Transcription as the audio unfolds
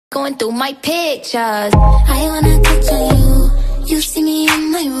Going through my pictures. I wanna touch on you. You see me in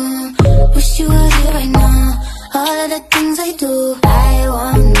my room. Wish you were here right now. All of the things I do. I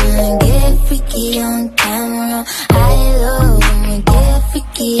wanna get freaky on camera. I love when we get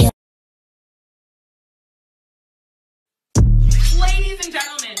freaky. Ladies and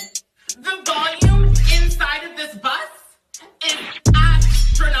gentlemen, the volume inside of this bus is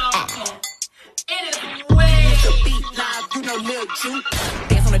astronomical. It is way you know, Lil Chu.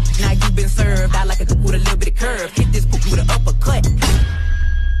 Dance on the night you've been served. I like a with a little bit of curve. Hit this book with an uppercut.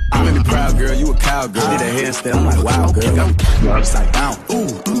 I'm in the crowd, girl. You a cowgirl. Did a handstand. I'm like, wow, girl. Got me upside down. Ooh.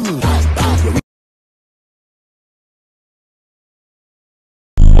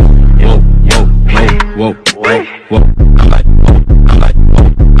 Whoa.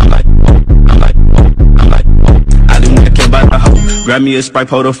 I didn't want to care about the hoe. Grab me a Sprite,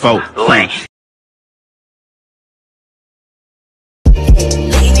 hold a folk.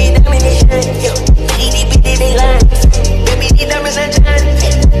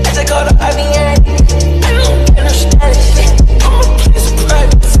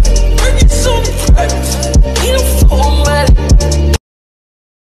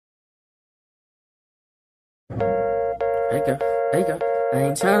 There you go. I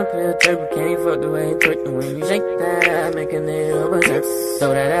ain't tryna play a table, can't fuck the way you twerk. The way you shake that, make a nigga bust.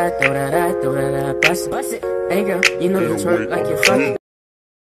 Throw that, bust it. Hey girl, you know you twerk like you fuck.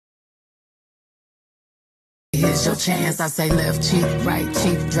 Here's your chance, I say left cheek, right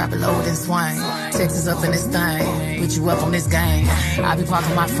cheek, drop it low and swing. Texas up in this thing, put you up on this game. I be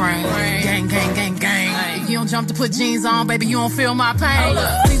parking my frame, gang. If you don't jump to put jeans on, baby, you don't feel my pain.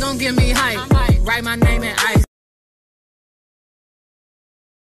 Please don't give me hype, write my name in ice.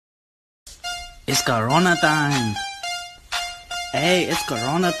 It's Corona time. Hey, it's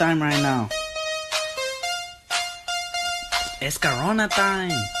Corona time right now. It's Corona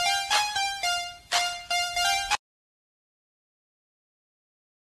time.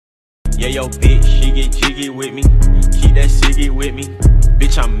 Yeah, yo, bitch, she get jiggy with me. Keep that ciggy with me.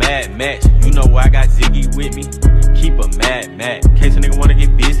 Bitch, I'm Mad Max. You know I got Ziggy with me. Keep a Mad Max. In case a nigga wanna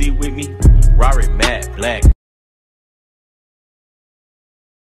get busy with me. Rory Mad Black.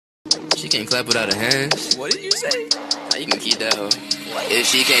 She can't clap without her hands. What did you say? How you can keep that hoe? If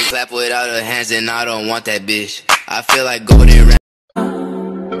she can't clap without her hands, then I don't want that bitch. I feel like golden rat.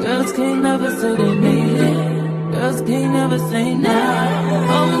 Girls can't never say they need it. Girls can't never say nah.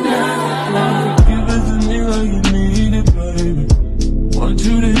 Oh nah. Give it to me like you need it, baby. Want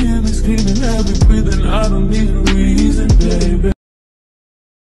you to hear me screaming, happy breathing. I don't need a reason, baby.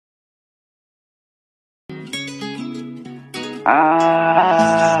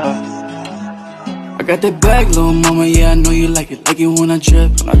 I got that bag, little mama, yeah, I know you like it when I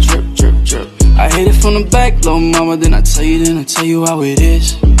drip, I hit it from the back, little mama, then I tell you how it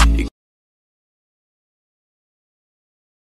is.